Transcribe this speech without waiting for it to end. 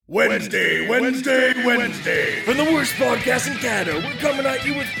Wednesday. From the worst podcast in Canada, we're coming at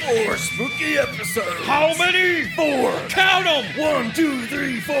you with 4 spooky episodes. How many? 4. Count them! 1, 2,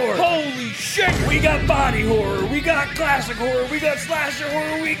 3, 4. Holy shit! We got body horror, we got classic horror, we got slasher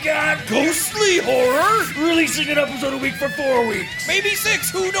horror, we got Ghostly horror? releasing an episode a week for 4 weeks. Maybe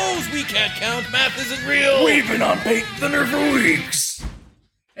 6, who knows? We can't count, math isn't real. We've been on Bait Thunder for weeks.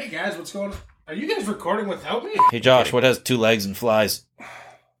 Hey guys, what's going on? Are you guys recording without me? Hey Josh, what has 2 legs and flies?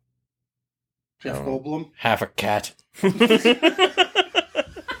 Jeff Goldblum. Half a cat. Why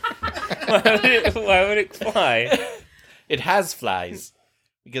would it fly? It has flies.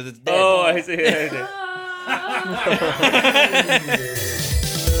 Because it's dead. Oh, I see.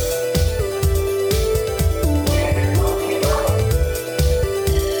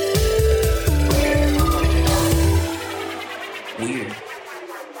 Weird.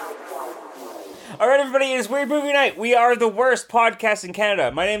 All right, everybody, it is Weird Movie Night. We are the worst podcast in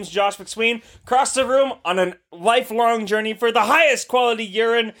Canada. My name is Josh McSween. Across the room on a lifelong journey for the highest quality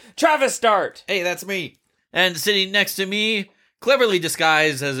urine, Travis Dart. Hey, that's me. And sitting next to me, cleverly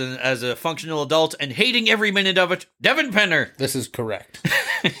disguised as a functional adult and hating every minute of it, Devin Penner. This is correct.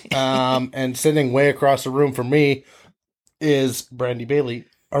 And sitting way across the room from me is Brandy Bailey,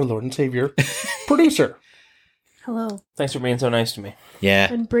 our Lord and Savior, producer. Hello. Thanks for being so nice to me.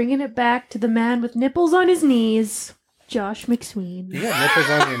 Yeah. And bringing it back to the man with nipples on his knees, Josh McSween. You got nipples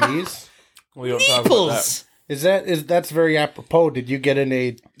on your knees? We don't talk about that. Nipples! That's very apropos. Did you get in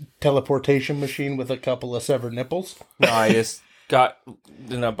a teleportation machine with a couple of severed nipples? No, I just got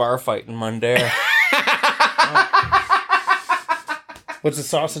in a bar fight in Mundare. What's the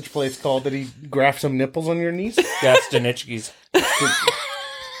sausage place called? Did he graft some nipples on your knees? Yeah, Stanichki's.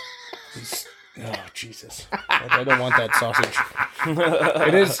 Oh, Jesus. I don't want that sausage.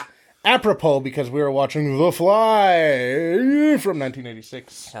 It is apropos because we were watching The Fly from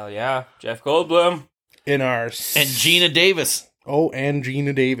 1986 Hell yeah. Jeff Goldblum. in our... And Gina Davis. Oh, and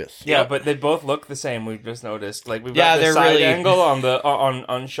Gina Davis. Yeah, but they both look the same. We've just noticed. Like we've Yeah, got the they're side really- angle on the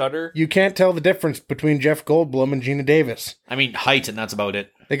on Shudder. You can't tell the difference between Jeff Goldblum and Gina Davis. I mean, height, and that's about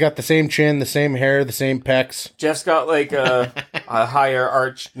it. They got the same chin, the same hair, the same pecs. Jeff's got like a higher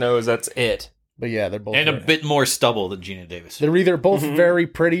arched nose. That's it. But yeah, they're both... And a bit more stubble than Gina Davis. They're either both very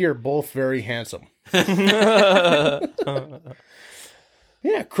pretty or both very handsome. Yeah,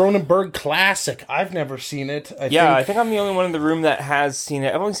 Cronenberg classic. I've never seen it. I think I'm the only one in the room that has seen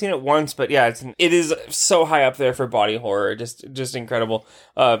it. I've only seen it once, but yeah, it is so high up there for body horror. Just incredible.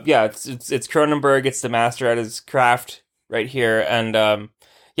 It's Cronenberg. It's the master at his craft right here, and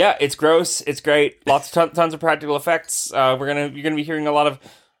yeah, it's gross. It's great. Tons of practical effects. You're gonna be hearing a lot of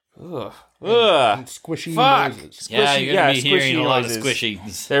And squishy fuck. noises. Yeah, you're going to be hearing a lot of noises.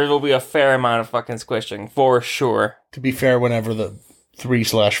 squishy. There will be a fair amount of fucking squishing for sure. To be fair, whenever the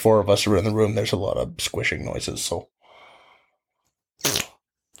 3/4 of us are in the room, there's a lot of squishing noises, so...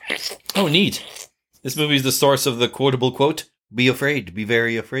 Oh, neat. This movie is the source of the quotable quote, "Be afraid, be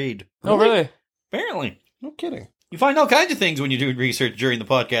very afraid." Oh, really? Apparently. No kidding. You find all kinds of things when you do research during the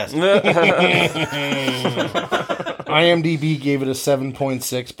podcast. IMDb gave it a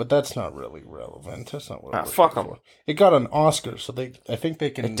 7.6, but that's not really relevant. That's not what I'm looking fuck 'em. for. It got an Oscar, so I think they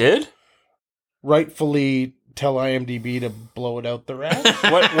can It did? rightfully tell IMDb to blow it out their ass.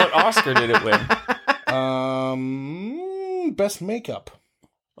 What Oscar did it win? Best makeup.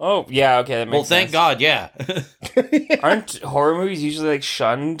 Oh, yeah, okay, that makes Well, thank sense. God, yeah. Aren't horror movies usually like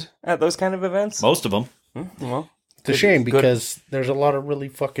shunned at those kind of events? Most of them. Well, It's a shame because there's a lot of really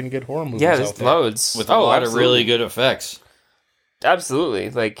fucking good horror movies yeah, out there's there. loads With a lot of really absolutely. good effects. Absolutely,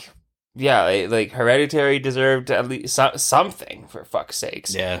 like like Hereditary deserved at least something for fuck's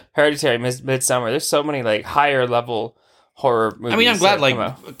sakes. Yeah. Hereditary, Midsummer. There's so many like higher level horror movies. I mean, I'm glad that like come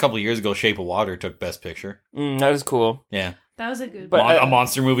out. a couple of years ago, Shape of Water took Best Picture. That is cool. Yeah. That was a good But- one. A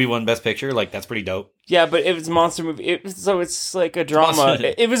monster movie won Best Picture. Like, that's pretty dope. Yeah, but it was a monster movie. So it's like a drama.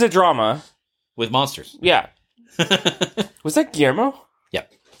 Monster. It was a drama. With monsters. Yeah. Was that Guillermo? Yeah.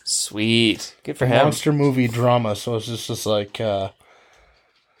 Sweet. Good for him. Monster movie drama, so it's just like... Here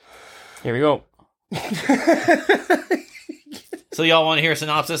we go. So y'all want to hear a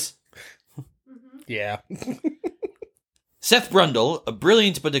synopsis? Yeah. Seth Brundle, a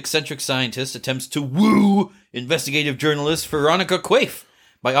brilliant but eccentric scientist, attempts to woo investigative journalist Veronica Quaife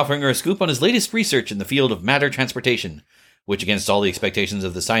by offering her a scoop on his latest research in the field of matter transportation, which, against all the expectations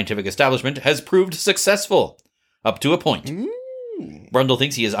of the scientific establishment, has proved successful. Up to a point. Brundle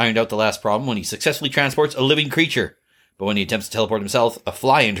thinks he has ironed out the last problem when he successfully transports a living creature. But when he attempts to teleport himself, a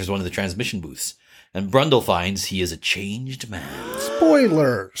fly enters one of the transmission booths, and Brundle finds he is a changed man.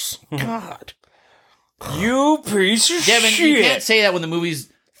 Spoilers. God. You piece of Devin, shit. you can't say that when the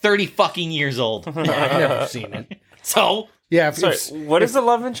movie's 30 fucking years old. I've never seen it. So, Yeah, if, Sorry, if- what is the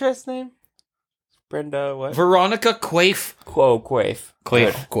love interest name? Brenda, what? Veronica Quaife. Quaife.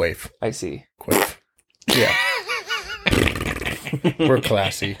 Quaife. Quaife. I see. Quaife. Yeah. We're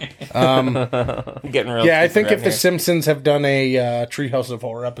classy. I'm getting real. Yeah, I stupid think around if The here. Simpsons have done a Treehouse of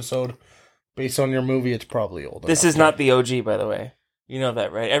Horror episode based on your movie, it's probably old This enough is not the OG, by the way. You know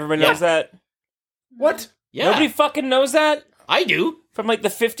that, right? Everybody Yeah. knows that. What? Yeah, Nobody fucking knows that I do. from like the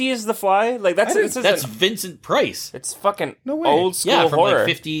 50s. The Fly, like that's I this didn't- That's isn't- Vincent Price. it's fucking No way. old school Yeah, from horror. like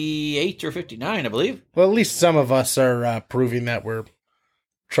 58 or 59, I believe. Well, at least some of us are proving that we're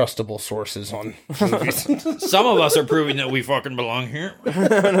trustable sources on movies. Some of us are proving that we fucking belong here.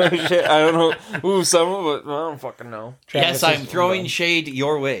 No shit, I don't know. Ooh, some of it. I don't fucking know. Yes, Travis I'm is throwing undone. shade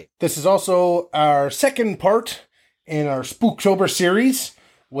your way. This is also our second part in our Spooktober series,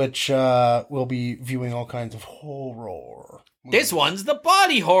 which we'll be viewing all kinds of horror. This one's the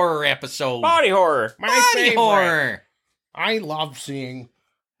body horror episode. Body horror. My Body favorite. horror. I love seeing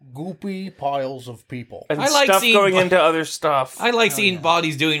goopy piles of people. And I like stuff seeing going bo- into other stuff. I like seeing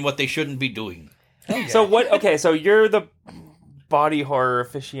bodies doing what they shouldn't be doing. So what? Okay, so you're the body horror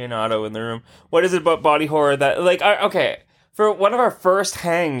aficionado in the room. What is it about body horror that like? Okay, for one of our first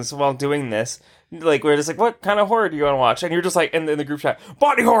hangs while doing this, like we're just like, what kind of horror do you want to watch? And you're just like in the group chat,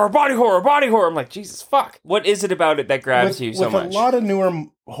 body horror, body horror, body horror. I'm like, Jesus fuck, what is it about it that grabs you so with much? a lot of newer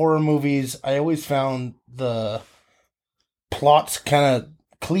horror movies, I always found the plots kind of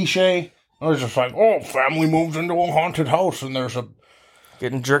cliche. I was just like, oh, family moves into a haunted house and there's a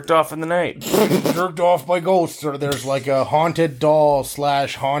Getting jerked off in the night. jerked off by ghosts, or there's like a haunted doll /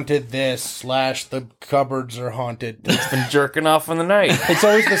 haunted this / the cupboards are haunted. Been jerking off in the night. It's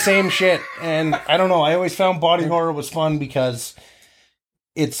always the same shit. And I don't know, I always found body horror was fun because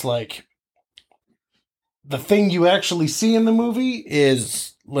it's like the thing you actually see in the movie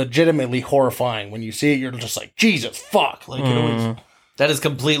is legitimately horrifying. When you see it, you're just like, Jesus fuck. Like it always, That is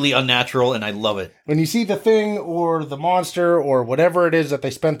completely unnatural, and I love it. when you see the thing or the monster or whatever it is that they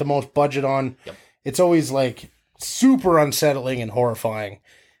spent the most budget on, it's always like super unsettling and horrifying.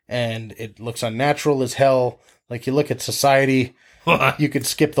 And it looks unnatural as hell. Like you look at Society, you could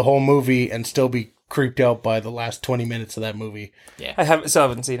skip the whole movie and still be creeped out by the last 20 minutes of that movie. Still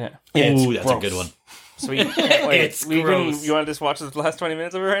haven't seen it. It's Ooh, that's gross. a good one. Sweet. Wait, It's you gross. want to just watch the last 20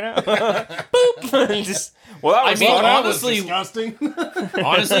 minutes of it right now? Boop. Just, well, that I was mean, fun. honestly, Disgusting.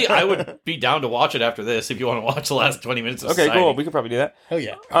 honestly, I would be down to watch it after this if you want to watch the last 20 minutes of Okay, Society. cool. We could probably do that. Hell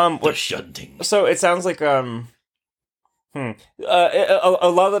yeah. The What? shunting. So it sounds like a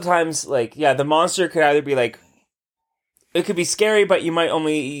lot of the times, like, yeah, the monster could either be like, it could be scary, but you might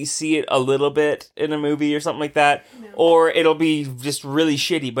only see it a little bit in a movie or something like that, or it'll be just really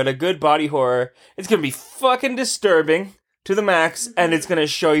shitty. But a good body horror, it's gonna be fucking disturbing to the max, and it's gonna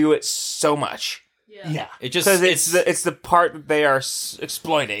show you it so much. Yeah. It just Because it's the part that they are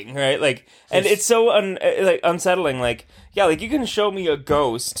exploiting, right? Like, and it's so unsettling. Like, yeah, like you can show me a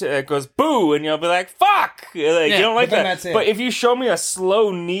ghost that goes boo, and you'll be like, "Fuck!" Like, you don't like but then that. that's it. But if you show me a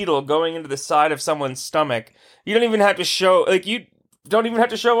slow needle going into the side of someone's stomach, you don't even have to show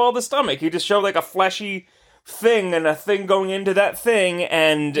all the stomach. You just show like a fleshy thing and a thing going into that thing,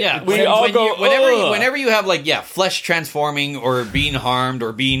 and Yeah, we all go "Ugh." whenever you have like flesh transforming or being harmed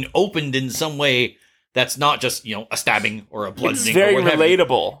or being opened in some way that's not just a stabbing or a bludgeoning. It's very or what have you.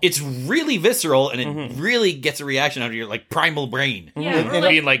 relatable. It's really visceral and it really gets a reaction out of your like primal brain. Yeah, or And like,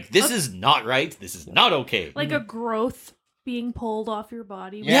 being like, this is not right. This is not okay. like a growth being pulled off your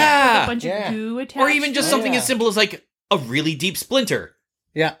body. With, Yeah. like a bunch Yeah. of goo attached. Or even just to it. something as simple as like a really deep splinter.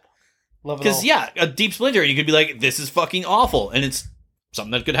 Yeah. Love it Because all. a deep splinter, and you could be like, this is fucking awful, and it's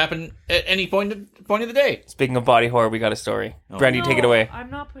something that could happen at any point of the day. Speaking of body horror, we got a story. Oh. Brandy, No, take it away. I'm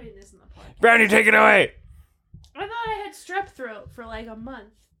not putting this in the podcast. Brandy, take it away. I thought I had strep throat for like a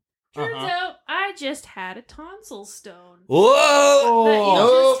month. Turns out I just had a tonsil stone Whoa! that you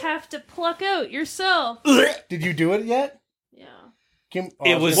Nope. just have to pluck out yourself. Did you do it yet? Yeah.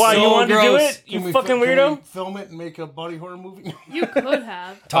 It was Why, so you wanted to do gross. it? You fucking Can weirdo? we film it and make a body horror movie? You could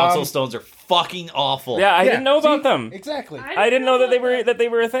have. Tonsil stones are fucking awful. Yeah, I Yeah, didn't know about see? them. Exactly. I didn't know that they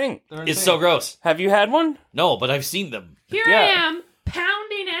were a thing. They're It's insane. so gross. Have you had one? No, but I've seen them. Here Yeah. I am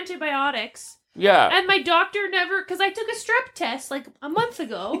pounding antibiotics, Yeah. and my doctor never, because I took a strep test like a month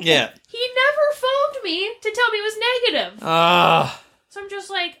ago. Yeah. He never phoned me to tell me it was negative. Ah. So I'm just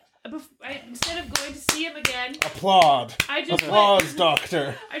like, instead of going to see him again, Applaud. I just Applause, went.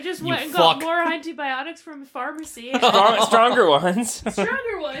 doctor. I just You went and got fuck. more antibiotics from a pharmacy. Stronger ones.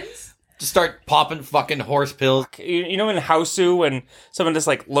 Stronger ones. Just start popping fucking horse pills. You know in Hausu when someone just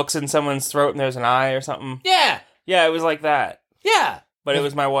like looks in someone's throat and there's an eye or something? Yeah. Yeah, it was like that. Yeah. but it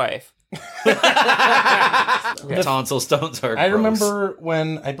was my wife. Tonsil stones are I gross. remember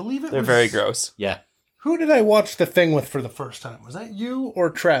when I believe it They're was very gross. Yeah. Who did I watch The Thing with for the first time? Was that you or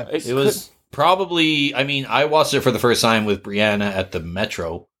Travis? It was probably, I mean, I watched it for the first time with Brianna at the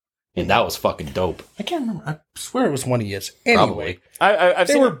Metro, and that was fucking dope. I can't remember. I swear it was one of his. Anyway, Probably. I've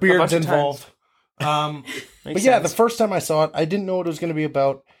there seen were it a beards bunch of involved. times. But Makes yeah, sense. the first time I saw it, I didn't know what it was going to be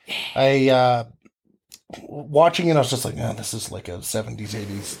about. Watching it, I was just like, oh, this is like a 70s,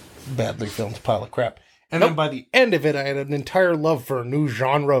 80s badly filmed pile of crap. And then by the end of it, I had an entire love for a new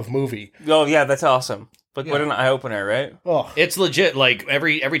genre of movie. Oh yeah, that's awesome. But Yeah. what an eye opener, right? Oh, It's legit. Like,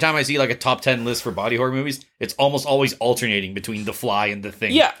 every time I see, like, a top 10 list for body horror movies, it's almost always alternating between The Fly and The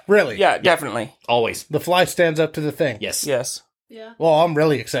Thing. Yeah, really? yeah, definitely. Always. The Fly stands up to The Thing. Yes. Yes. Yeah. Well, I'm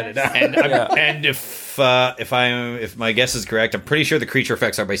really excited now. And Yeah. and if my guess is correct, I'm pretty sure the creature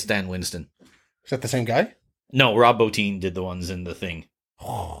effects are by Stan Winston. Is that the same guy? No, Rob Bottin did the ones in The Thing.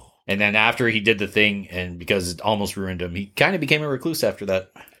 And then after he did The Thing, and because it almost ruined him, he kind of became a recluse after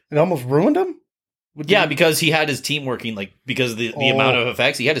that. It almost ruined him? Yeah, because he had his team working, like, because of the amount of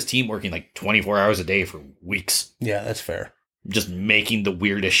effects, he had his team working, like, 24 hours a day for weeks. Yeah, that's fair. Just making the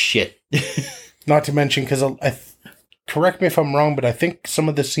weirdest shit. Not to mention, because correct me if I'm wrong, but I think some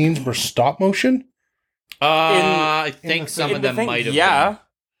of the scenes were stop motion. I the think some Thing. of them might have Yeah. been.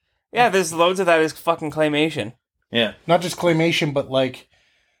 Yeah, there's loads of that is fucking claymation. Yeah. Not just claymation, but like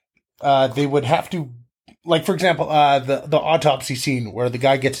they would have to, like for example, the autopsy scene where the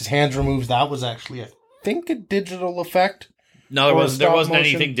guy gets his hands removed. That was actually, I think, a digital effect. No, there Or wasn't stop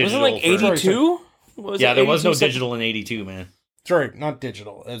anything motion. digital. Was it like for- 82? Yeah, there was no 82? digital in 82, man. Sorry, not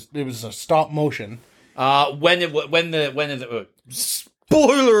digital. It was a stop motion.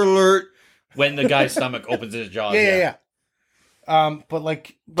 Spoiler alert, when the guy's stomach opens his jaw. Yeah. But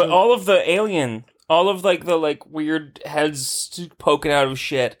like, But all of the alien, all of like the like weird heads poking out of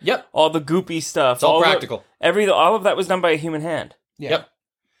shit. Yep. All the goopy stuff. It's all the- practical. all of that was done by a human hand. yeah. Yep.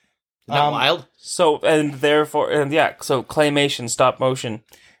 Isn't that Um, wild? So so claymation, stop motion.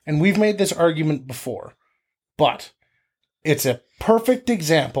 And we've made this argument before, but it's a perfect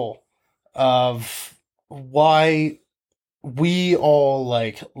example of why we all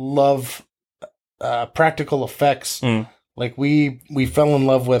like love practical effects. Mm. Like we fell in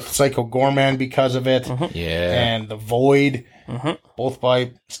love with Psycho Gorman because of it, Yeah. and The Void, Mhm. both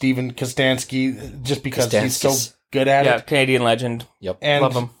by Steven Kostansky, just because he's so Kostanskis. good at Yeah, it. Canadian legend. Yep. And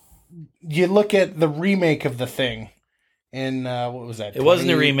Love him. you look at the remake of The Thing in what was that? It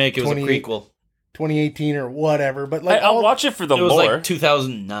wasn't a remake, it was a 28 prequel. 2018 or whatever, but like I'll watch it for the It was lore. like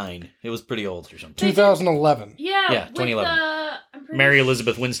 2009. It was pretty old or something. 2011. Yeah. Yeah, with 2011. I'm pretty Mary sure-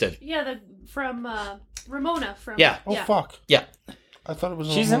 Elizabeth Winstead. Yeah, from Ramona from. Yeah. Oh fuck! Yeah. I thought it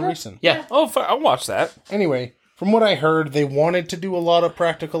was She's more in it? recent. Yeah. I'll watch that. Anyway, from what I heard, they wanted to do a lot of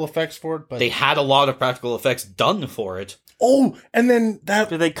practical effects for it, but They had a lot of practical effects done for it. and then that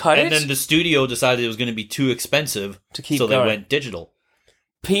Did they cut And it? then the studio decided it was going to be too expensive. To keep so they going. went digital.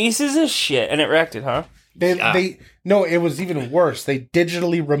 Pieces of shit, and it wrecked it, huh? they no, it was even worse. They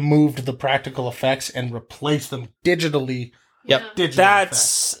digitally removed the practical effects and replaced them digitally. Yep. Digital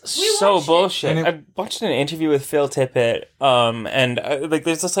That's effects. so watched it. bullshit. And I watched an interview with Phil Tippett, and like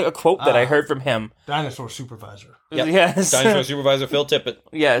there's just like a quote that I heard from him. Dinosaur Supervisor. Yep. Yes, Dinosaur Supervisor Phil Tippett.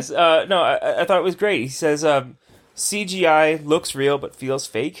 yes. No, I thought it was great. He says CGI looks real but feels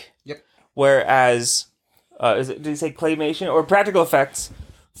fake. Yep. Whereas, did he say claymation or practical effects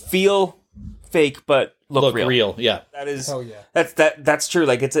feel fake but look, real? Yeah. That is. Oh yeah. That's true.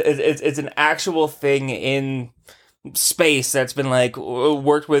 Like it's an actual thing in space that's been like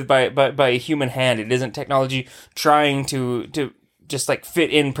worked with by a human hand. It isn't technology trying to just like fit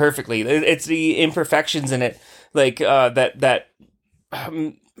in perfectly. It's the imperfections in it, like that.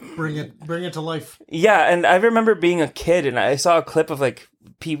 Bring it to life. Yeah, and I remember being a kid and I saw a clip of like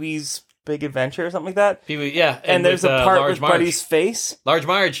Pee-wee's Big Adventure or something like that. Yeah. And there's with, a part Large with Marge. Buddy's face. Large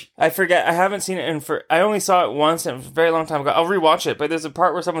Marge. I forget. I haven't seen it I only saw it once and it was a very long time ago. I'll rewatch it, but there's a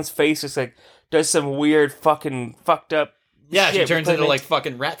part where someone's face just like does some weird fucking fucked up. Yeah, shit she turns with into claymation. like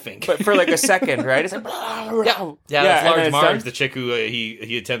fucking Ratfink. But for like a second, right? It's like yeah, that's and then Large it's Marge, done. the chick who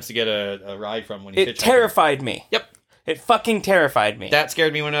he attempts to get a ride from when he It hitchhiking. terrified me. Yep. It fucking terrified me. That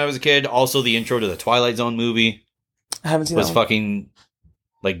scared me when I was a kid. Also, the intro to the Twilight Zone movie I haven't seen was that one. fucking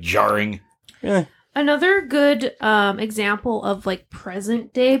like jarring. Really? Another good example of like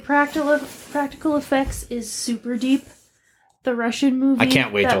present day practical effects is Super Deep, the Russian movie. I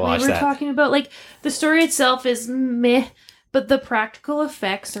can't wait to watch we were that. talking about. Like the story itself is meh, but the practical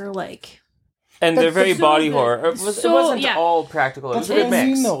effects are like And they're very so body good. horror. It So, wasn't yeah. all practical. It was That's a good what I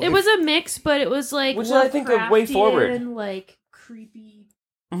mix. mean, though. it was a mix, but it was like Which is, I think, a way forward. and like creepy.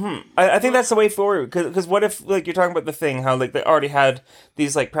 I think that's the way forward. Because what if, like, you're talking about The Thing, how, like, they already had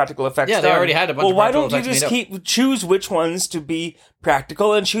these, like, practical effects Yeah, they done. already had a bunch well, of why practical don't you effects just choose which ones to be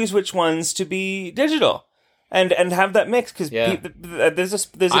practical and choose which ones to be digital? And have that mix, because there's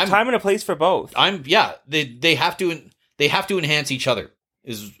a time and a place for both. They have to enhance each other.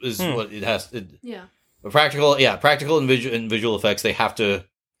 Is what it has. Yeah. But practical and visual effects, they have to,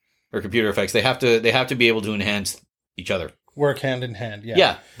 or computer effects, they have to be able to enhance each other. Work hand in hand, yeah.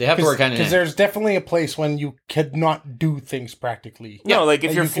 Yeah, they have to work hand in hand. Because there's definitely a place when you could not do things practically. No, like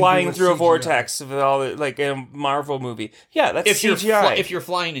if And you're you can flying do through a CGI. vortex of all the, like in a Marvel movie. Yeah, that's CGI. If you're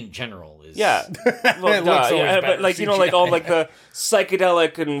flying in general, is yeah, well, It looks always but better like you know, like all like the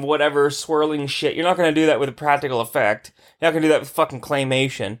psychedelic and whatever swirling shit. You're not going to do that with a practical effect. You're not going to do that with fucking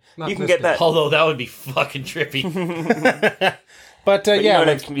claymation. Not You can this get that. Although that would be fucking trippy. But, But yeah,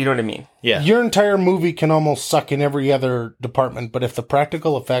 you know what I mean. Yeah. your entire movie can almost suck in every other department, but if the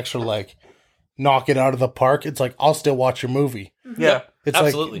practical effects are like, knock it out of the park, it's like, I'll still watch your movie. Yeah, It's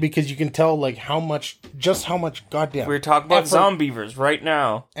Absolutely. like, because you can tell like how much goddamn we're talking about effort zombievers right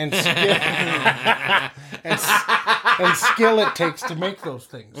now. and skill and skill it takes to make those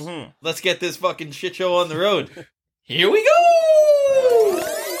things. Let's get this fucking shit show on the road. Here we go.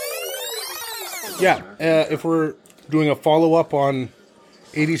 Yeah, if we're doing a follow up on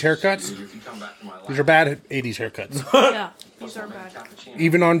 80s haircuts, these are bad 80s haircuts. Yeah. These are bad.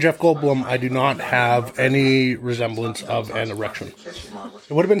 Even on Jeff Goldblum, I do not have any resemblance of an erection.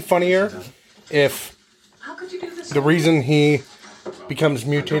 It would have been funnier if the reason he becomes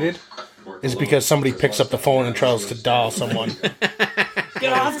mutated is because somebody picks up the phone and tries to dial someone.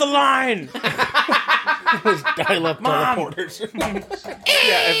 Get off the line! Dial-up teleporters.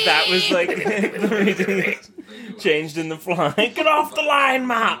 Yeah, if that was like changed in the fly. Get off the line,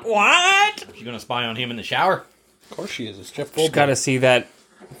 Ma! What? You're gonna spy on him in the shower? Of course she is. It's Jeff Just Goldblum. gotta see that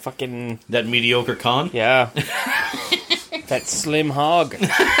fucking That mediocre con? yeah. That slim hog.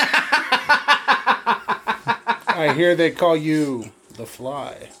 I hear they call you the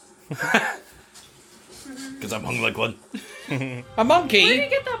Fly. Because I'm hung like one. A Where did monkey? you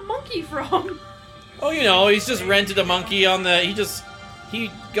get that monkey from? Oh, you know, he's just rented a monkey on the.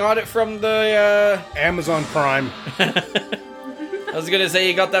 He got it from the. Amazon Prime. I was gonna say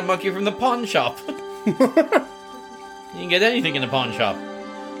he got that monkey from the pawn shop. You can get anything in the pawn shop,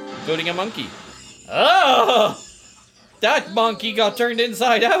 including a monkey. Oh! That monkey got turned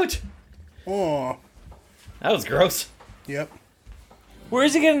inside out. Oh, That was gross. yep. Where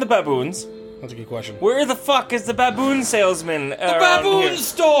is he getting the baboons? That's a good question. Where the fuck is the baboon salesman? The baboon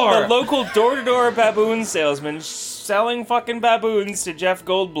store! The local door-to-door baboon salesman selling fucking baboons to Jeff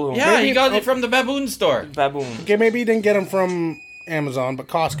Goldblum. Yeah, Maybe- he got it from the baboon store. Baboon. Okay, maybe he didn't get them from Amazon, but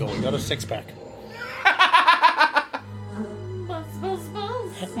Costco. He got a 6-pack. Buzz, buzz,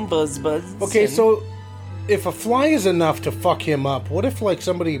 buzz. Buzz buzz. Okay, so if a fly is enough to fuck him up, what if like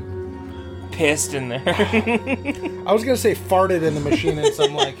somebody, pissed in there. I was gonna say farted in the machine and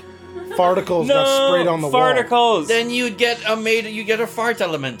some like farticles got sprayed on the wall. farticles. Then you get a fart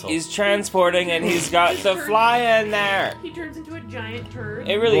elemental. He's transporting and he's got the fly in there. He turns into a giant turd.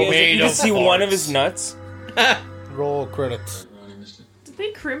 It really is. Made You can of see one of farts. his nuts. Roll credits. Did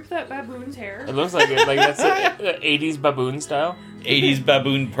they crimp that baboon's hair? It looks like it. Like that's 80s baboon style. 80s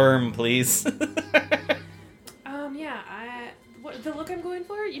baboon perm, please. Yeah, the look I'm going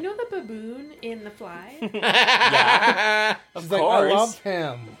for? You know the baboon in The Fly? Yeah. Of She's like, course. I love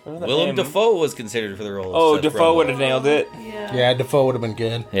him. Willem Dafoe was considered for the role. Oh, of Seth Defoe Rogen. would have nailed it. Yeah. Yeah, Defoe would have been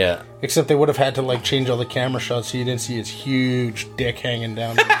good. Yeah. Except they would have had to like change all the camera shots so you didn't see his huge dick hanging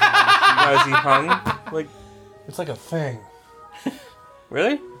down. Why is he hung? Like, It's like a thing.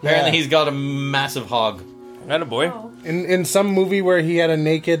 really? Apparently he's got a massive hog. Not a boy. Oh. In some movie where he had a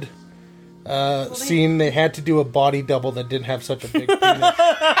naked scene, they had to do a body double that didn't have such a big penis.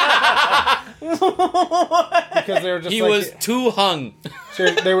 Because they were just He like, was too hung.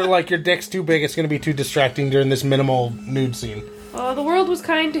 they were like, your dick's too big, it's going to be too distracting during this minimal nude scene. Oh, the world was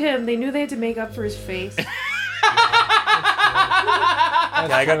kind to him. They knew they had to make up for his face. Yeah,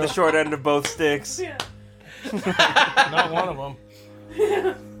 I got the short end of both sticks. Yeah. Not one of them.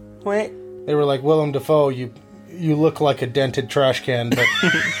 Wait. They were like, Willem Dafoe, you look like a dented trash can, but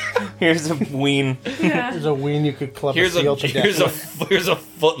Here's a ween. Yeah. there's a ween you could club Here's a seal a to death. here's a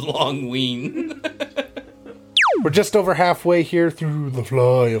foot long ween. We're just over halfway here through The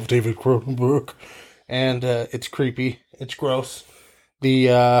Fly of David Cronenberg, and it's creepy. It's gross.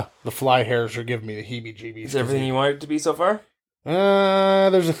 The fly hairs are giving me the heebie-jeebies. Is everything you want it to be so far?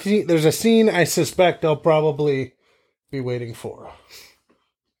 There's a scene I suspect I'll probably be waiting for.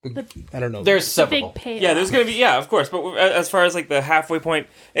 I don't know. There's The several. big payoff. Yeah, there's gonna be of course. But as far as like the halfway point,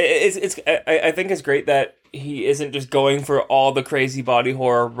 I think it's great that he isn't just going for all the crazy body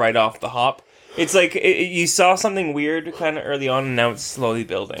horror right off the hop. It's like you saw something weird kind of early on, and now it's slowly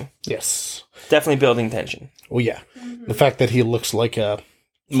building. Yes. Definitely building tension. Oh yeah. The fact that he looks like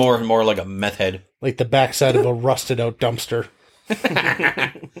More and more like a meth head. like the backside of a rusted out dumpster.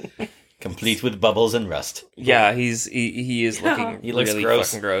 Complete with bubbles and rust. Yeah, he is looking He looks really gross.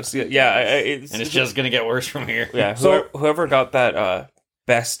 fucking gross. Yeah, And it's just going to get worse from here. yeah. So- Whoever got that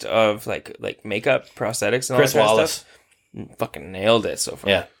best of like makeup, prosthetics, and all Chris that kind of Wallace. stuff, fucking nailed it so far.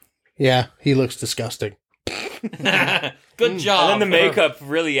 Yeah. Yeah, he looks disgusting. Good job. And then the makeup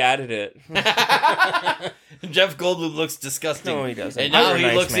really added it. Jeff Goldblum looks disgusting. No, he doesn't. And now He's a he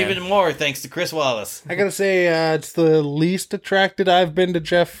nice looks man. even more thanks to Chris Wallace. I gotta say, it's the least attracted I've been to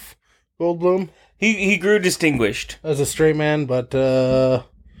Jeff Goldblum He grew distinguished. as a straight man, but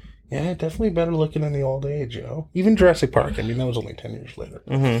yeah, definitely better looking in the old age, you know. Even Jurassic Park. I mean, that was only 10 years later.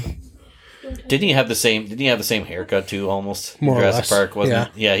 Didn't he have the same haircut too almost? More or Jurassic less, Park, wasn't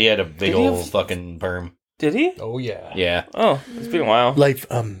it? Yeah, he had a big Did he old have- fucking perm. Did he? Oh yeah. Yeah. Oh, it's been a while. Life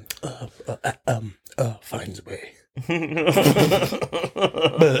finds a way.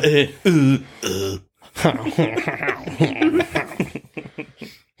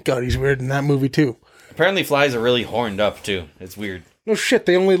 God, he's weird in that movie too. Apparently flies are really horned up too. It's weird. No shit,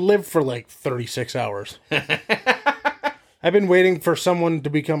 they only live for like 36 hours. I've been waiting for someone to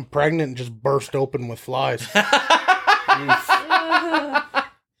become pregnant and just burst open with flies. Like,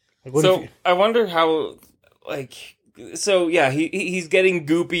 what if So you- I wonder how, like, so yeah, he's getting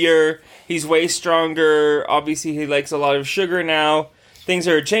goopier. He's way stronger. Obviously, he likes a lot of sugar now. Things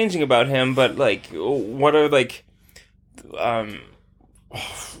are changing about him, but like, what are like,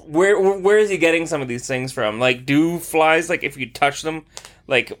 where is he getting some of these things from? Like, do flies, like, if you touch them,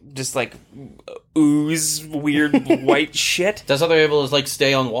 like, just like ooze weird white shit? That's how they're able to like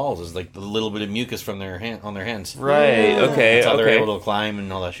stay on walls. Is like the little bit of mucus from their on their hands. Right. Okay. That's how they're Okay. able to climb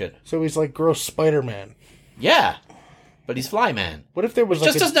and all that shit. so he's like gross Spider-Man. Yeah, but he's Fly Man. What if there was like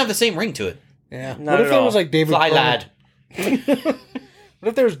Just doesn't have the same ring to it. yeah. Not What if at there all. was like David Fly Cronen- lad. What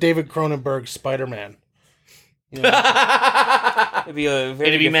if there was David Cronenberg's Spider-Man? It'd be a very It'd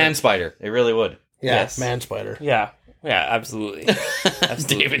be different- Man Spider. It really would. Yeah, Yes. Man Spider. Yeah. Yeah. Absolutely.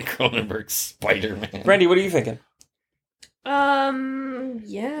 David Cronenberg Spider Man. Brandy, what are you thinking?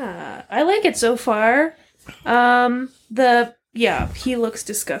 Yeah, I like it so far. He looks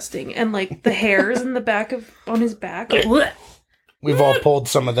disgusting, and like the hairs in the back on his back. Blech. We've all pulled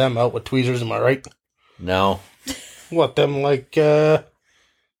some of them out with tweezers, am I right? No. What, them like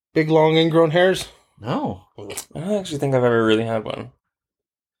big long ingrown hairs? No. I don't actually think I've ever really had one.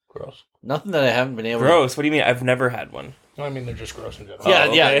 Gross. Nothing that I haven't been able Gross. What do you mean? I've never had one. I mean, they're just gross in general. Yeah,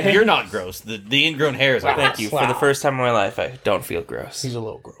 Oh, yeah. okay. You're not gross. The ingrown hairs are Thank gross. you. For the first time in my life, I don't feel gross. He's a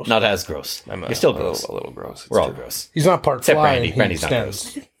little gross. Not as gross. I'm You're still a gross. little gross. It's We're all true. gross. He's not part Except fly. Brandy. and he Brandy's not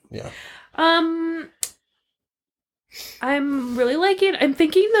extends. gross. Yeah. I'm really liking. I'm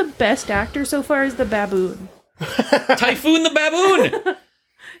thinking the best actor so far is the baboon. Typhoon the baboon!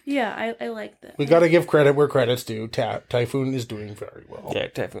 Yeah, I like that. We got to give credit where credit's due. Typhoon is doing very well. Yeah,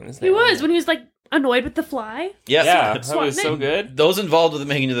 Typhoon is. He was when he was like annoyed with the fly. Yes. Yeah, that was so Swatting. good. Those involved with the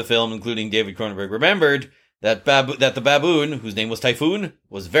making of the film, including David Cronenberg, remembered that that the baboon, whose name was Typhoon,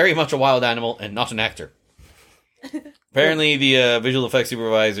 was very much a wild animal and not an actor. Apparently, the visual effects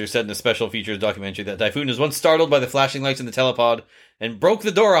supervisor said in a special features documentary that Typhoon was once startled by the flashing lights in the telepod and broke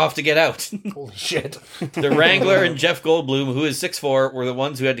the door off to get out. Holy shit. The Wrangler and Jeff Goldblum, who is 6'4", were the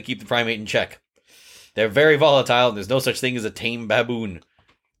ones who had to keep the primate in check. They're very volatile, and there's no such thing as a tame baboon.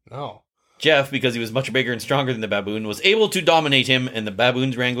 No. Jeff, because he was much bigger and stronger than the baboon, was able to dominate him, and the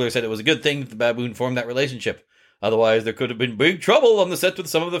baboon's wrangler said it was a good thing that the baboon formed that relationship. Otherwise, there could have been big trouble on the set with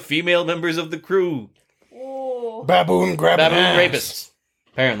some of the female members of the crew. Oh, Baboon grabbing Baboon ass. rapists.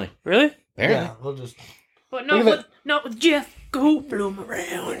 Apparently. Really? Apparently. Yeah, they'll just... but Look at not with Jeff Goldblum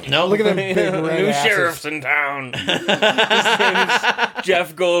around. No. Look at them big red New asses. sheriff's in town. His name's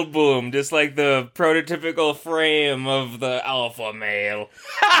Jeff Goldblum, just like the prototypical frame of the alpha male.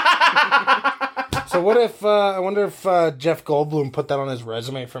 So what if, I wonder if Jeff Goldblum put that on his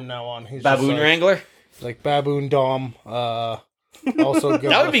resume from now on. He's just Baboon like, wrangler? like Baboon Dom, also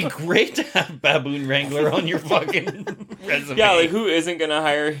good. That would be great to have baboon wrangler on your fucking resume. Yeah, like who isn't gonna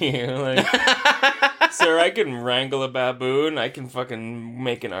hire you? Like, sir, I can wrangle a baboon. I can fucking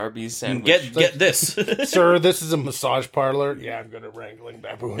make an Arby's sandwich. Get this. Sir, this is a massage parlor. Yeah, I'm good at wrangling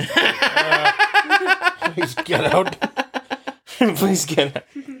baboons. Please get out. Please get.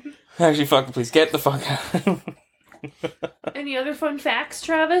 Actually, fucking please get the fuck out. Any other fun facts,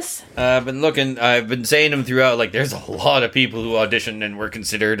 Travis? I've been saying them throughout, like, there's a lot of people who auditioned and were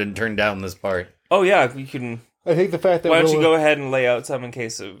considered and turned down this part. Oh, yeah, you can... I think the fact that Why don't you go ahead and lay out some in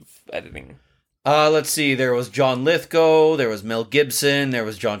case of editing? Let's see, there was John Lithgow, there was Mel Gibson, there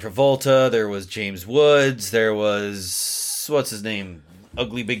was John Travolta, there was James Woods, there was... what's his name?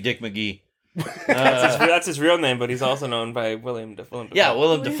 Ugly Big Dick McGee. That's his real name, but he's also known by Willem Dafoe. Yeah,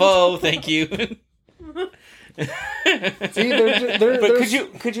 Willem Dafoe, thank you. See, But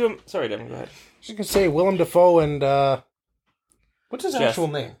could you? Sorry, Devin. Go ahead. I was just gonna say Willem Dafoe and what's his Jeff. actual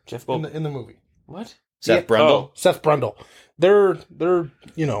name? Jeff in Goldblum. the movie. What? Seth Brundle. Seth Brundle. They're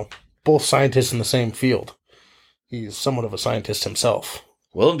both scientists in the same field. He's somewhat of a scientist himself.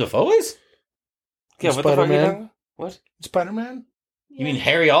 Willem Dafoe is? Yeah. What the fuck are you Spider-Man? talking about? What? Spider-Man? You mean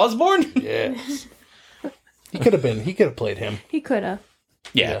Harry Osborn? Yes. He could have been. He could have played him. He could have.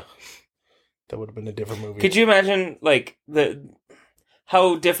 Yeah. That would have been a different movie. Could you imagine like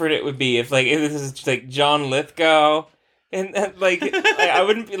how different it would be if this is like John Lithgow and like I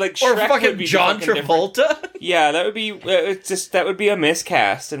wouldn't be like Or Shrek fucking would be John fucking Travolta? different. Yeah, that would be that would be a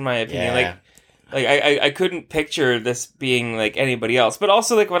miscast in my opinion. Yeah. Like I couldn't picture this being like anybody else. But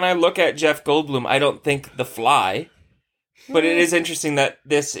also like when I look at Jeff Goldblum, I don't think The Fly. But it is interesting that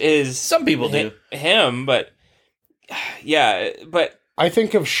this is Some people do. him, but yeah, but I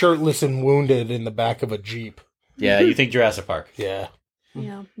think of shirtless and wounded in the back of a Jeep. Yeah, you think Jurassic Park. Yeah.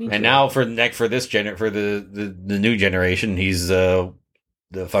 Yeah. Me too. And now for the new generation, he's the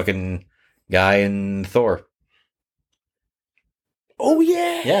fucking guy in Thor. Oh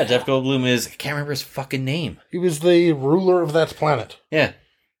yeah. Yeah, Jeff Goldblum is... I can't remember his fucking name. He was the ruler of that planet. Yeah.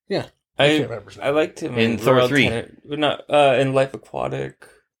 Yeah. I can't remember his name. I liked him In Thor Royal 3. Tenant, but not in Life Aquatic.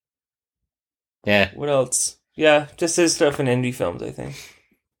 Yeah. What else? Yeah, just his stuff in indie films, I think.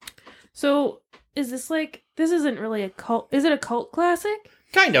 So, is this this isn't really a cult? Is it a cult classic?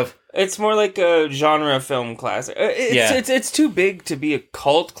 Kind of. It's more like a genre film classic. It's too big to be a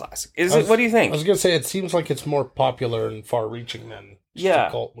cult classic. Is it? What do you think? I was gonna say it seems like it's more popular and far-reaching than just Yeah.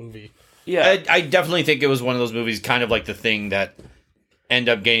 a cult movie. Yeah, I definitely think it was one of those movies, kind of like The Thing, that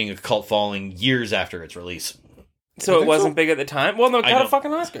ended up gaining a cult following years after its release. so You it think wasn't so? big at the time. Well, no, it I got a don't-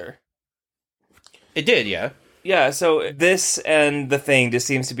 fucking Oscar. It did, yeah. Yeah, so this and The Thing just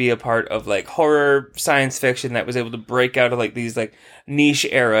seems to be a part of like horror science fiction that was able to break out of like these like niche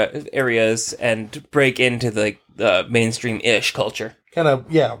areas and break into like the mainstream-ish culture. Kind of,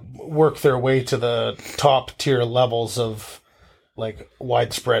 work their way to the top tier levels of like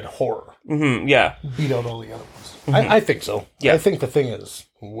widespread horror. Mm-hmm, yeah, Beat out all the other ones. I think so. Yeah. I think The Thing is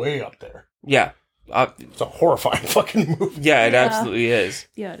way up there. yeah, It's a horrifying fucking movie. yeah. It Yeah. absolutely is.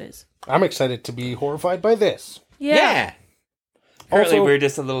 Yeah, it is. I'm excited to be horrified by this. Yeah. Apparently, Also- we're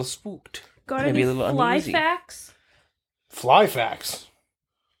just a little spooked. Got Maybe any a little fly uneasy. facts? Fly facts.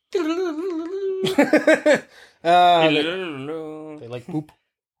 They like poop.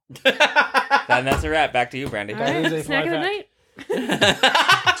 And that's a wrap. Back to you, Brandy. All right, is a snack of the fly night.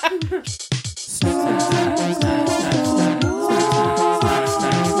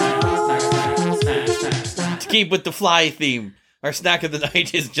 To keep with the fly theme, our snack of the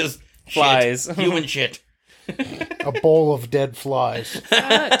night is just Flies. shit. Human shit. A bowl of dead flies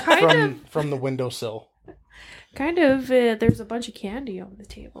From the windowsill. there's a bunch of candy on the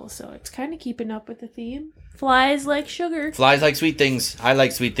table, so it's kind of keeping up with the theme. Flies like sugar. Flies like sweet things. I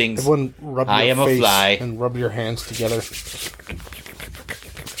like sweet things. Everyone rub your I am a face fly. and rub your hands together.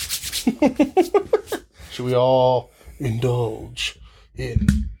 Should we all indulge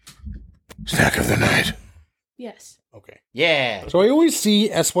in snack of the night? Yes. Okay. Yeah. So I always see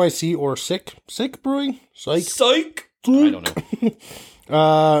SYC or Sick Brewing. Psych. Psych. I don't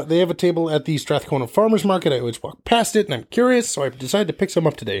know. They have a table at the Strathcona Farmers Market. I always walk past it, and I'm curious, so I decided to pick some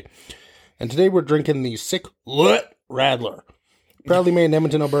up today. And today we're drinking the Sick Radler. Proudly made in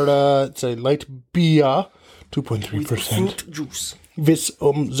Edmonton, Alberta. It's a light beer, 2.3%. juice. This,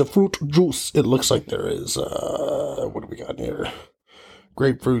 the fruit juice, it looks like there is, what do we got here?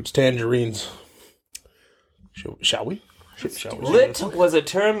 Grapefruits, tangerines. Shall we? Shall we? Lit was a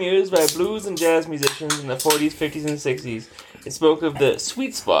term used by blues and jazz musicians in the 40s, 50s, and 60s. It spoke of the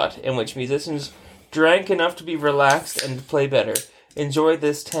sweet spot in which musicians drank enough to be relaxed and play better. Enjoy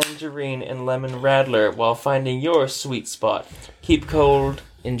this tangerine and lemon radler while finding your sweet spot. Keep cold,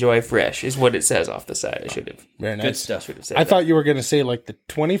 enjoy fresh, is what it says off the side. I should have. Very Good nice. stuff. Should have said I that. thought you were going to say like the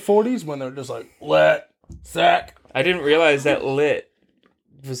 2040s when they're just like, let, sack. I didn't realize that lit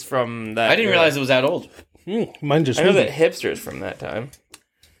was from that. I didn't era. realize it was that old. Mine just I know moved. that hipsters from that time.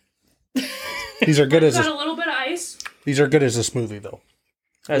 These are good as Got a, a little bit of ice. these are good as a smoothie though.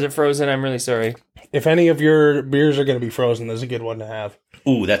 As a frozen, I'm really sorry. If any of your beers are going to be frozen, that's a good one to have.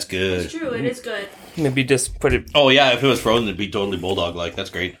 Ooh, that's good. It's true, it is good. Maybe just put it. Oh yeah, if it was frozen, it'd be totally bulldog-like.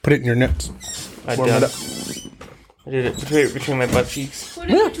 That's great. Put it in your nips. I Warm it up. did it between my butt cheeks. Put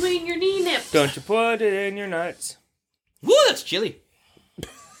it between your knee nips. Don't you put it in your nuts. Woo, that's chilly.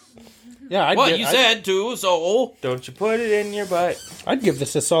 Yeah, You said too, so... Don't you put it in your butt. I'd give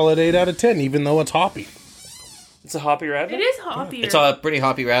this a solid 8 out of 10, even though it's hoppy. It's a hoppy rattler? It is hoppier It's a pretty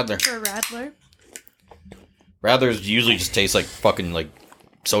hoppy Radler. for a Radler. Radlers usually just taste like fucking, like,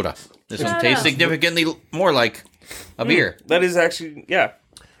 soda. This one Shut tastes up. significantly more like a beer. That is actually, yeah.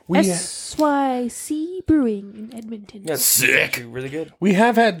 SYC Brewing in Edmonton. That's Sick. actually really good. We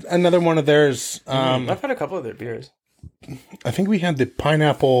have had another one of theirs. I've had a couple of their beers. I think we had the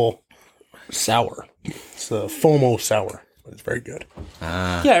pineapple sour. It's the FOMO sour. It's very good.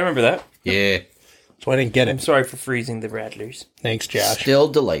 Yeah, I remember that. Yeah. So I didn't get I'm it. sorry for freezing the rattlers. Thanks, Josh. Still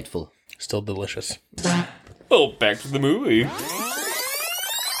delightful. Still delicious. Oh, back to the movie.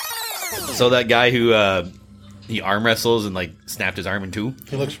 So that guy who he arm wrestles and like snapped his arm in two,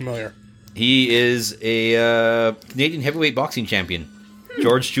 He looks familiar. he is a Canadian heavyweight boxing champion.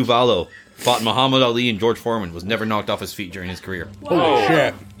 George Chuvalo fought Muhammad Ali and George Foreman. Was never knocked off his feet during his career. Holy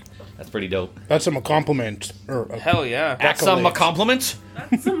shit. That's pretty dope. That's a compliment. Or a Hell yeah. That's some accolade. compliment.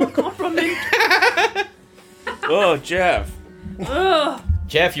 Some compliment. Oh, Jeff. Ugh.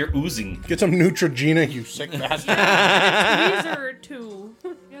 Jeff, you're oozing. Get some Neutrogena, you sick bastard. These are two.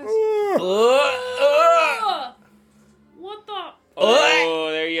 Yes. Ugh. What the? Oh,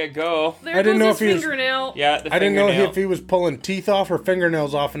 there you go. There I didn't goes know his if he was- fingernail. Yeah, the I didn't know fingernail. if he was pulling teeth off or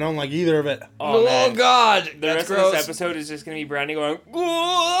fingernails off, and I don't like either of it. Oh, man. God. The That's rest gross. of this episode is just going to be Brandy going,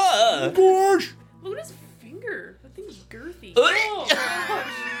 "Ugh." Gosh! Look at his finger. That thing's girthy. Oh, gosh.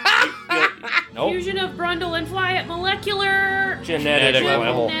 Nope. Fusion of Brundle and Fly at molecular Genetic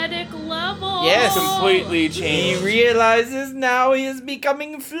level. genetic level. Yes. Completely He changed. realizes now he is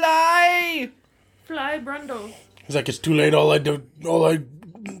becoming Fly. Fly Brundle. He's like, it's too late. All I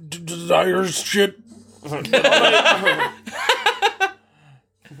desire is shit.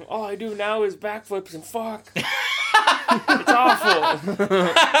 All I do now is backflips and fuck. It's awful.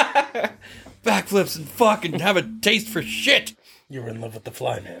 Backflips and fucking have a taste for shit. You're in love with the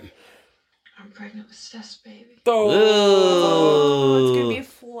fly, man. I'm pregnant with Steph's baby. Oh, it's gonna be a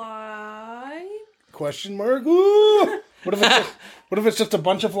fly. Question mark? Ooh. What if it's just a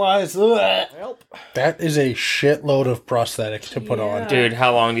bunch of flies? Ugh. That is a shitload of prosthetics to put on. Dude,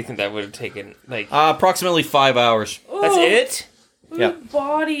 how long do you think that would have taken? Like, Approximately 5 hours. that's it? Yeah.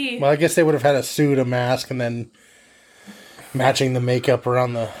 Body. Well, I guess they would have had a suit, a mask, and then matching the makeup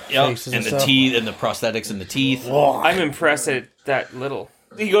around the faces And the stuff. teeth and the prosthetics and the teeth. Oh, I'm impressed at that little.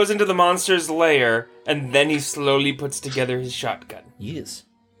 He goes into the monster's lair, and then he slowly puts together his shotgun. Yes.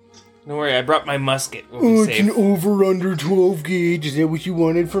 Don't worry, I brought my musket. We'll be oh, it's safe. an over under 12 gauge. Is that what you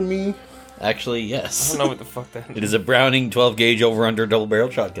wanted from me? Actually, I yes. don't know what the fuck that It is a Browning 12 gauge over under double barrel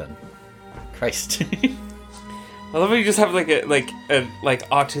shotgun. Christ. I love how you just have like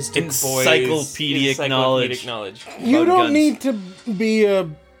autistic Encyclopedic boys knowledge. knowledge. You About don't guns. need to be a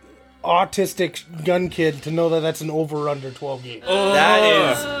autistic gun kid to know that that's an over under 12 gauge.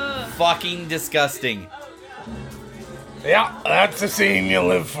 That is fucking disgusting. Yeah, that's the scene you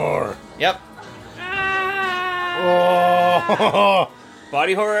live for. Yep. Oh,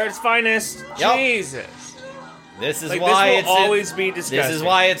 Body horror at its finest. Yep. Jesus. This is Like, why this it's will always be disgusting. This is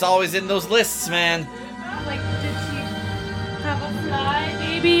why it's always in those lists, man. Like, did she have a fly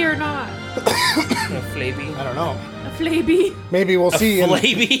baby or not? A flavy. I don't know. A flaby. Maybe we'll see.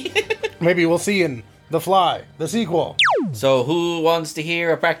 Maybe. Maybe we'll see in The Fly, the sequel. So, who wants to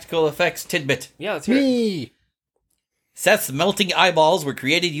hear a practical effects tidbit? Yeah, let's hear it. Me. Seth's melting eyeballs were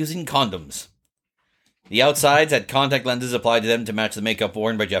created using condoms. The outsides had contact lenses applied to them to match the makeup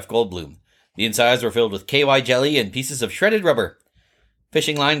worn by Jeff Goldblum. The insides were filled with KY jelly and pieces of shredded rubber.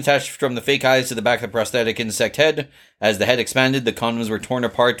 Fishing line attached from the fake eyes to the back of the prosthetic insect head. As the head expanded, the condoms were torn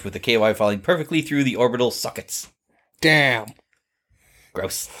apart with the KY falling perfectly through the orbital sockets. Damn.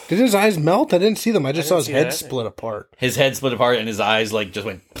 Gross. Did his eyes melt? I didn't see them. I just saw his see head that. split apart. His head split apart and his eyes like just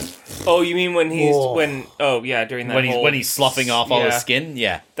went Oh, you mean when he's Whoa. during that when he's sloughing off all his Yeah. skin.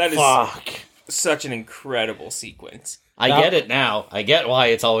 Yeah, That is Fuck. such an incredible sequence. I get it now. I get why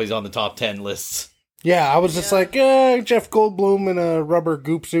it's always on the top 10 lists. Yeah, I was just like, Jeff Goldblum in a rubber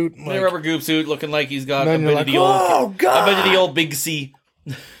goop suit. The Like, rubber goop suit looking like he's got a then bit you're of like, the old, oh, a God. bit of the old Big C.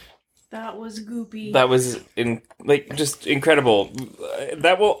 That was goopy. That was just incredible.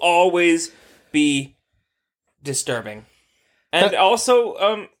 That will always be disturbing. And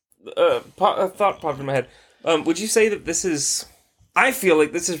also, a thought popped in my head. Would you say that this is I feel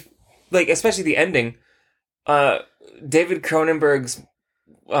like this is like, especially the ending, David Cronenberg's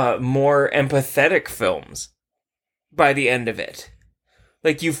more empathetic films by the end of it.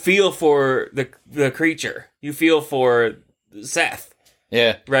 Like, you feel for the creature. You feel for Seth,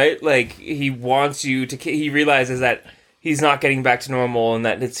 Yeah. right? Like, he wants you to... He realizes that he's not getting back to normal and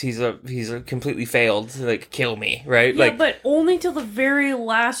that he's a completely failed to, like, kill me, right? Yeah, like, but only till the very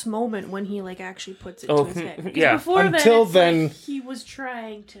last moment when he like actually puts it to his head. 'Cause yeah. Before Until then, then- he was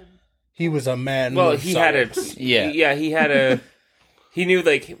trying to. He was a man. well, with he had a... science. Yeah. He had a... He knew,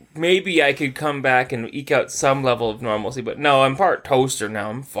 like, maybe I could come back and eke out some level of normalcy, but no, I'm part toaster now.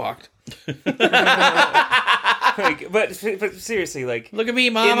 I'm fucked. Like, but seriously, like, Look at me,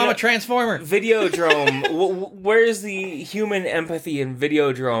 Mom. In I'm the- a transformer. Videodrome. Where's the human empathy in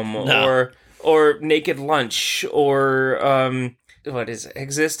Videodrome, No. or Naked Lunch, or what is it,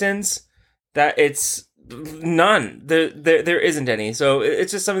 Existence? That it's none. There isn't any. So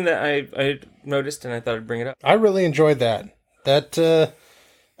it's just something that I noticed, and I thought I'd bring it up. I really enjoyed that.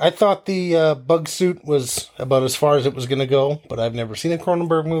 I thought the bug suit was about as far as it was going to go, but I've never seen a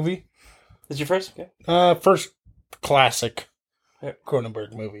Cronenberg movie. Is your first? Okay. First classic Yeah.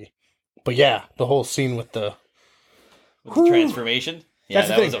 Cronenberg movie. But yeah, the whole scene with the With the transformation. Yeah, That's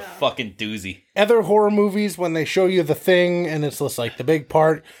the that was thing. a fucking doozy. other horror movies when they show you the thing and it's just like the big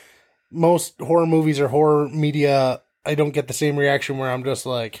part. Most horror movies or horror media, I don't get the same reaction where I'm just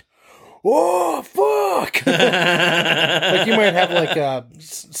like, "Oh fuck!" Like you might have like a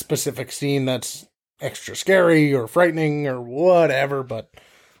specific scene that's extra scary or frightening or whatever, but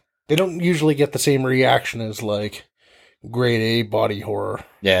they don't usually get the same reaction as like grade A body horror.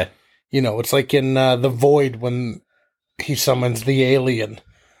 Yeah. You know, it's like in The Void when he summons the alien.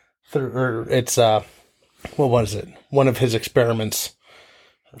 Or it's, what was it? One of his experiments.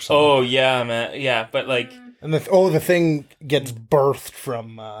 Or something. Oh yeah, man. Yeah, but like, And the thing gets birthed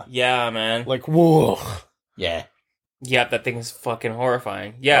from, yeah, man. like, whoa. Yeah. Yeah, that thing is fucking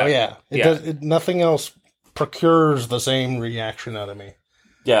horrifying. Yeah. Oh, yeah. Nothing else procures the same reaction out of me.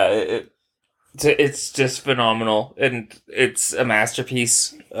 Yeah, it's just phenomenal, and it's a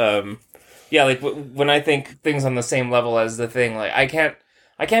masterpiece. Yeah, like when I think things on the same level as The Thing, like I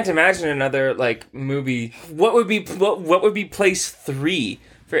can't imagine another like movie. What would be place 3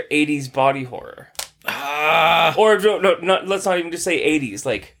 for 80s body horror? Or no, let's not even just say 80s.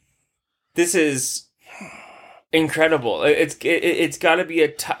 Like, this is incredible. It's got to be a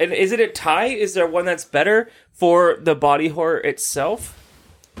tie. Is it a tie? Is there one that's better for the body horror itself?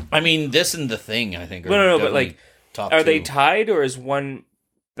 I mean, this and The Thing, I think, are No, but definitely like, top are two. they tied or is one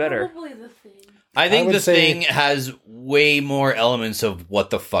better? Probably the thing. I think would The say- Thing has way more elements of what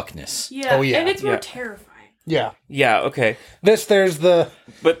the fuckness. Yeah. Oh, yeah. And it's more Yeah. terrifying. Yeah. Yeah. Okay. There's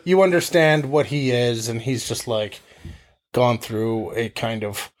But- you understand what he is, and he's just like gone through a kind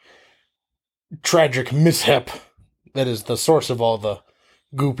of tragic mishap that is the source of all the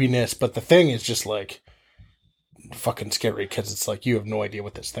goopiness, but The Thing is just like fucking scary because it's like you have no idea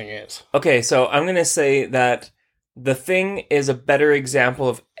what this thing is. Okay, so I'm going to say that The Thing is a better example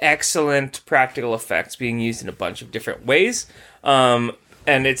of excellent practical effects being used in a bunch of different ways.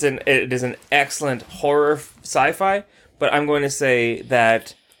 And it is an excellent horror sci-fi, but I'm going to say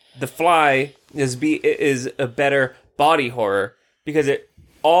that The Fly is a better body horror because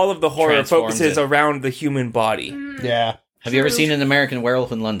all of the horror Transforms focuses it. around the human body. Yeah. Have you ever seen An American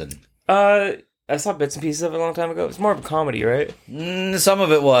Werewolf in London? I saw bits and pieces of it a long time ago. It's more of a comedy, right? Some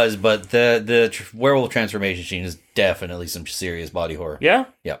of it was, but the werewolf transformation scene is definitely some serious body horror. Yeah?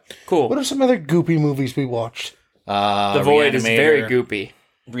 Yeah. Cool. What are some other goopy movies we watched? The Void is very goopy.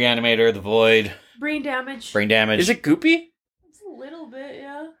 Reanimator, The Void, Brain damage. Brain Damage. Is it goopy? It's a little bit,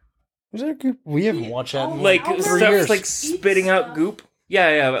 yeah. Was there goop? We haven't watched that in Like Albert stuff years. like spitting out stuff. goop.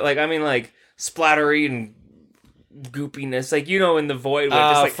 Yeah, but like I mean like splattery and goopiness. Like, you know, in The Void when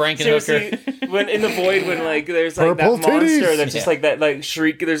just like Frankenhooker. seriously, when in The Void when like there's like Purple that monster titties. that's just like that like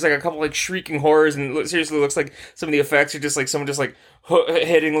shriek. There's like a couple like shrieking horrors and seriously looks like some of the effects are just like someone just like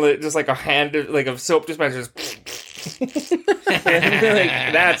hitting just like a hand like a soap dispenser. Just and,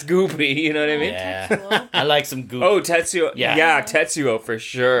 like, that's goopy. You know what I mean? Yeah. Tetsuo. I like some goop. Oh, Tetsuo. Yeah. Yeah, Tetsuo for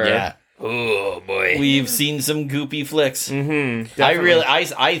sure. yeah. Oh boy. We've seen some goopy flicks. Mm-hmm.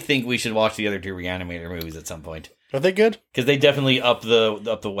 I think we should watch the other two Reanimator movies at some point Are they good? because they definitely up the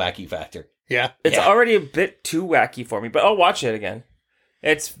wacky factor. Yeah. It's Yeah. already a bit too wacky for me, but I'll watch it again.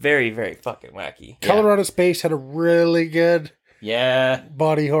 It's very, very fucking wacky. Colorado Space had a really good Yeah.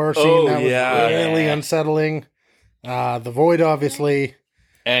 body horror scene Oh, that was yeah. really unsettling. The Void, obviously.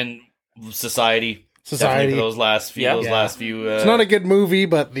 And Society. Society. Definitely for those last few. Yeah. Those Yeah. last few. It's not a good movie,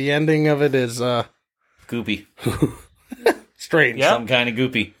 but the ending of it is goopy. strange. Yeah. Some kind of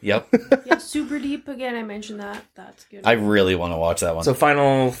goopy. Yep. Yeah, super deep. Again, I mentioned that. That's good. I really want to watch that one. So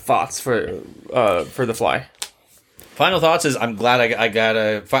final thoughts for The Fly. Final thoughts is I'm glad I'm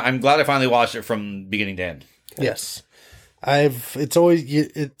glad I finally watched it from beginning to end. Yes. It's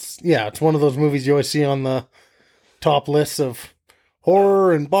one of those movies you always see on the top lists of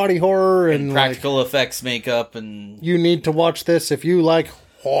horror and body horror and Practical effects, makeup, and you need to watch this if you like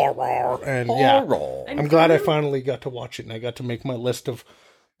horror. And yeah, horror. I'm glad I finally got to watch it and I got to make my list of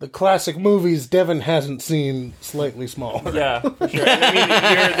the classic movies Devin hasn't seen slightly smaller. Yeah, for sure. And I mean,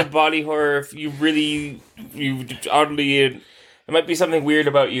 you're the body horror. If you oddly, it might be something weird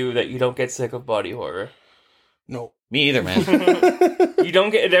about you that you don't get sick of body horror. No. Me either, man. You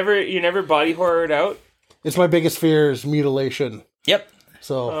don't get you never body horrored out. It's my biggest fear is mutilation. Yep.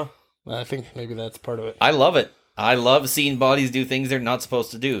 So I think maybe that's part of it. I love it. I love seeing bodies do things they're not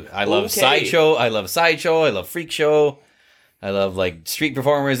supposed to do. I love Okay. sideshow. I love sideshow. I love freak show. I love like street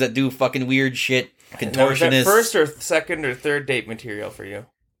performers that do fucking weird shit. Now, is that Contortionists. first or second or third date material for you?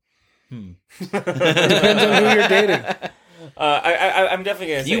 Depends on who you're dating. I'm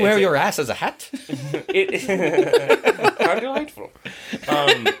definitely gonna say You wear it's- your ass as a hat? How delightful.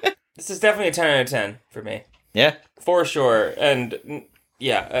 This is definitely a 10 out of 10 for me. Yeah. For sure. And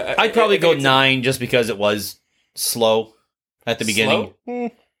yeah. I'd probably I go think it's 9 just because it was slow at the beginning. Slow?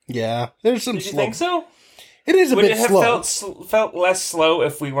 Yeah, there's some Did you slow. think so? It is a Would bit it have slow. felt less slow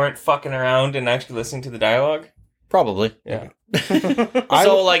if we weren't fucking around and actually listening to the dialogue? Probably. Yeah.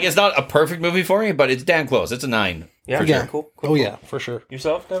 So, like, it's not a perfect movie for me, but it's damn close. It's a 9. Yeah, Yeah. cool. Oh yeah, for sure.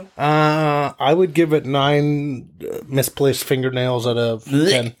 Yourself, Dan? I would give it 9 misplaced fingernails out of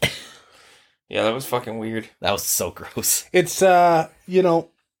 10. Yeah, that was fucking weird. That was so gross. It's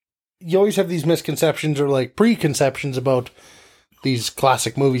you always have these misconceptions or like preconceptions about these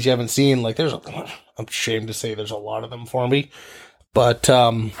classic movies you haven't seen. Like I'm ashamed to say there's a lot of them for me, but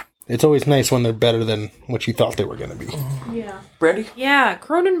it's always nice when they're better than what you thought they were going to be. Yeah. Brandy? Yeah,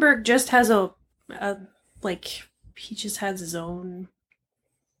 Cronenberg just has he just has his own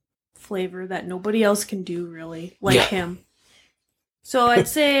flavor that nobody else can do, really, like him. So I'd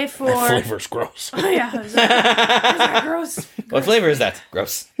say for... That flavor's gross. Oh, yeah. Is that gross? What flavor is that?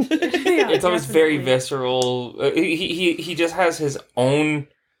 Gross. Yeah, It's always very definitely. visceral. He just has his own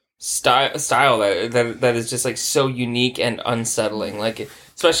style that is just like so unique and unsettling. Like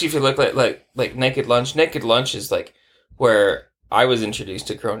especially if you look like Naked Lunch. Naked Lunch is like where I was introduced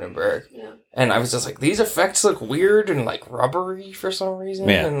to Cronenberg. Yeah. And I was just like, these effects look weird and like rubbery for some reason.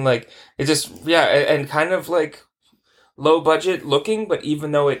 Yeah. And like it just and kind of like low budget looking, but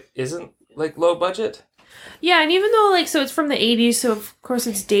even though it isn't like low budget. Yeah, and even though, so it's from the 80s, so of course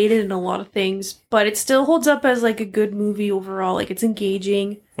it's dated in a lot of things, but it still holds up as, a good movie overall. Like, it's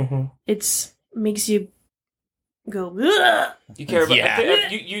engaging. Mm-hmm. It's makes you go, ugh! You care about Yeah.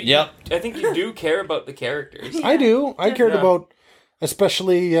 Yep. I think you do care about the characters. I do. I cared Yeah. about,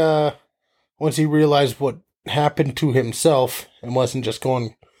 especially once he realized what happened to himself and wasn't just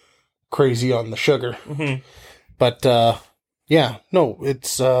going crazy on the sugar. Mm-hmm. But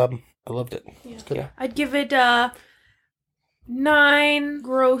it's I loved it. It's good. Yeah. I'd give it 9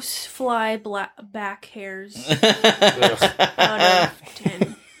 gross fly back hairs out of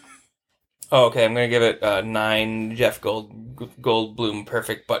 10. Oh, okay. I'm gonna give it 9 Jeff Goldblum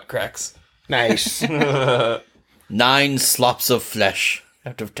perfect butt cracks. Nice. 9 slops of flesh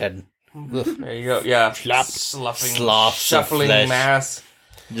out of 10. There you go. Yeah, Slops of shuffling flesh. mass.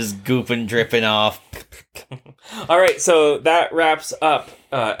 Just gooping, dripping off. All right, so that wraps up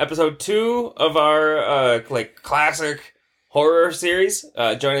episode 2 of our classic horror series.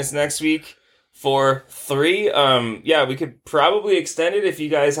 Join us next week for 3. We could probably extend it if you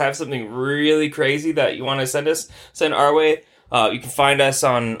guys have something really crazy that you want to send our way. You can find us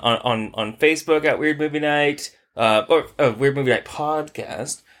on Facebook at Weird Movie Night or Weird Movie Night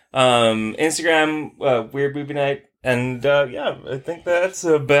Podcast. Instagram Weird Movie Night, and I think that's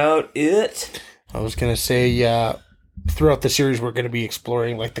about it. I was gonna say, throughout the series, we're gonna be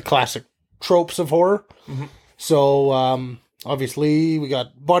exploring the classic tropes of horror. Mm-hmm. So, obviously, we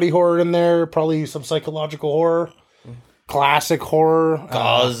got body horror in there, probably some psychological horror, classic horror,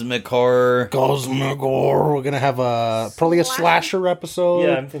 Cosmic horror. cosmic horror. We're gonna have probably a slasher episode.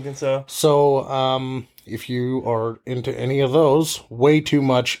 Yeah, I'm thinking so. So, if you are into any of those, way too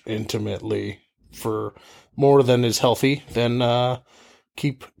much intimately for more than is healthy, then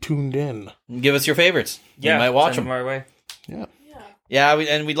keep tuned in. Give us your favorites. Yeah, You might watch send them. our way. Yeah,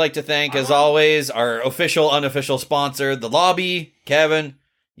 and we'd like to thank, as always, our official, unofficial sponsor, The Lobby. Kevin,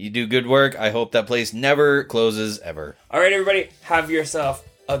 you do good work. I hope that place never closes ever. All right, everybody, have yourself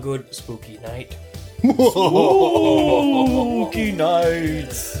a good spooky night. Spooky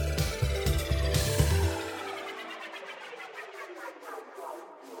nights.